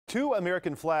Two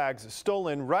American flags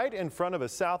stolen right in front of a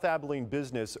South Abilene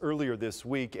business earlier this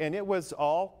week, and it was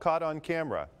all caught on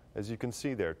camera, as you can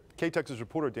see there. KTXS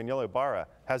reporter Danielle Ibarra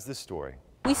has this story.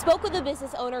 We spoke with a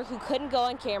business owner who couldn't go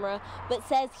on camera, but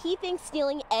says he thinks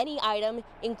stealing any item,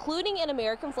 including an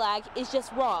American flag, is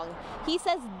just wrong. He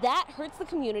says that hurts the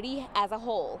community as a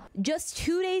whole. Just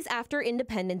 2 days after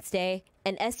Independence Day,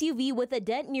 an SUV with a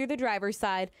dent near the driver's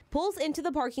side pulls into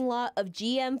the parking lot of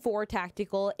GM4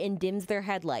 Tactical and dims their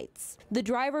headlights. The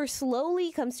driver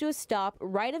slowly comes to a stop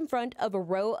right in front of a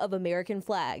row of American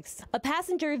flags. A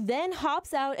passenger then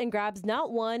hops out and grabs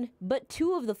not one, but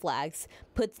two of the flags,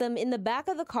 puts them in the back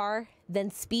of the car, then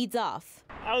speeds off.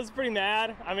 I was pretty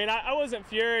mad. I mean, I wasn't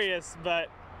furious, but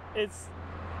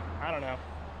I don't know.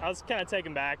 I was kind of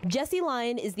taken back. Jesse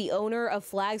Lyon is the owner of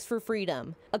Flags for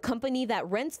Freedom, a company that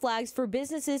rents flags for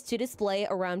businesses to display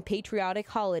around patriotic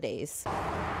holidays.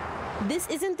 This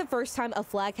isn't the first time a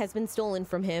flag has been stolen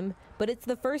from him, but it's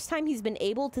the first time he's been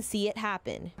able to see it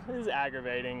happen. This is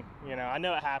aggravating. I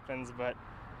know it happens, but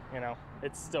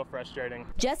it's still frustrating.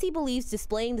 Jesse believes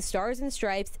displaying the stars and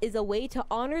stripes is a way to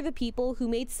honor the people who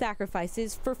made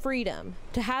sacrifices for freedom.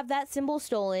 To have that symbol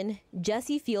stolen,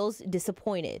 Jesse feels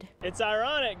disappointed. It's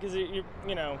ironic because you'd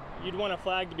want a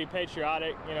flag to be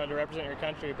patriotic, to represent your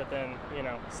country, but then,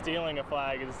 stealing a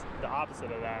flag is the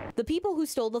opposite of that. The people who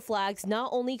stole the flags not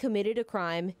only committed a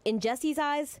crime, in Jesse's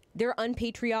eyes, they're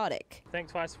unpatriotic. Think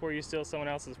twice before you steal someone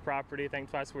else's property. Think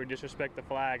twice before you disrespect the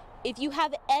flag. If you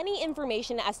have any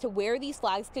information as to where these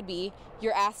flags could be,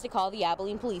 you're asked to call the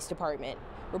Abilene Police Department.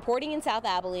 Reporting in South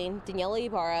Abilene, Danielle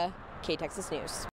Ibarra, KTXS News.